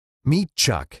Meet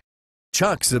Chuck.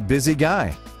 Chuck's a busy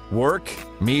guy. Work,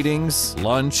 meetings,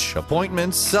 lunch,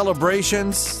 appointments,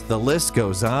 celebrations, the list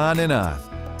goes on and on.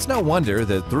 It's no wonder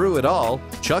that through it all,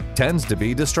 Chuck tends to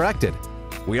be distracted.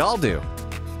 We all do.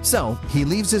 So, he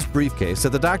leaves his briefcase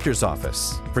at the doctor's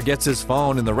office, forgets his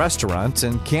phone in the restaurant,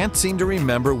 and can't seem to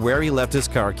remember where he left his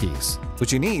car keys,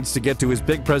 which he needs to get to his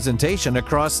big presentation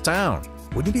across town.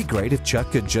 Wouldn't it be great if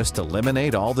Chuck could just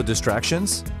eliminate all the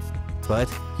distractions? But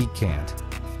he can't.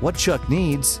 What Chuck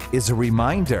needs is a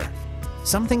reminder.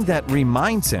 Something that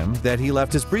reminds him that he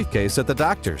left his briefcase at the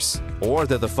doctor's, or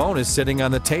that the phone is sitting on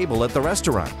the table at the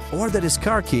restaurant, or that his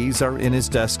car keys are in his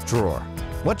desk drawer.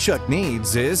 What Chuck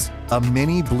needs is a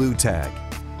MiniBlue Tag.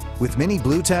 With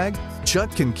MiniBlue Tag,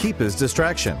 Chuck can keep his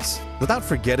distractions without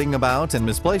forgetting about and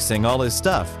misplacing all his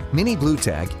stuff. MiniBlue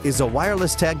Tag is a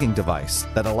wireless tagging device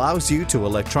that allows you to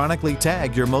electronically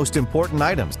tag your most important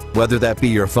items, whether that be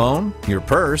your phone, your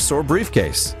purse, or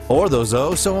briefcase, or those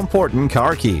oh-so-important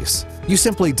car keys. You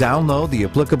simply download the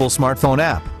applicable smartphone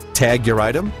app, tag your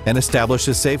item, and establish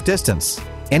a safe distance.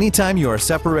 Anytime you are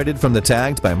separated from the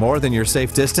tagged by more than your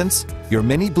safe distance, your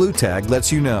MiniBlue Tag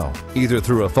lets you know, either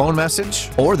through a phone message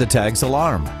or the tag's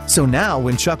alarm. So now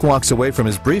when Chuck walks away from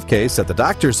his briefcase at the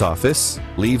doctor's office,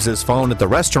 leaves his phone at the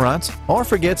restaurant, or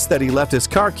forgets that he left his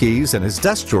car keys in his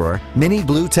desk drawer,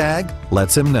 MiniBlue Tag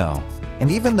lets him know.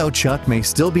 And even though Chuck may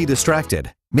still be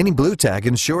distracted, MiniBlue Tag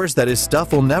ensures that his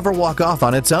stuff will never walk off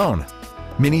on its own.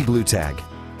 MiniBlue Tag.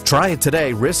 Try it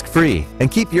today risk-free and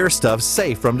keep your stuff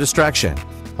safe from distraction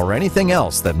or anything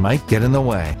else that might get in the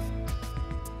way.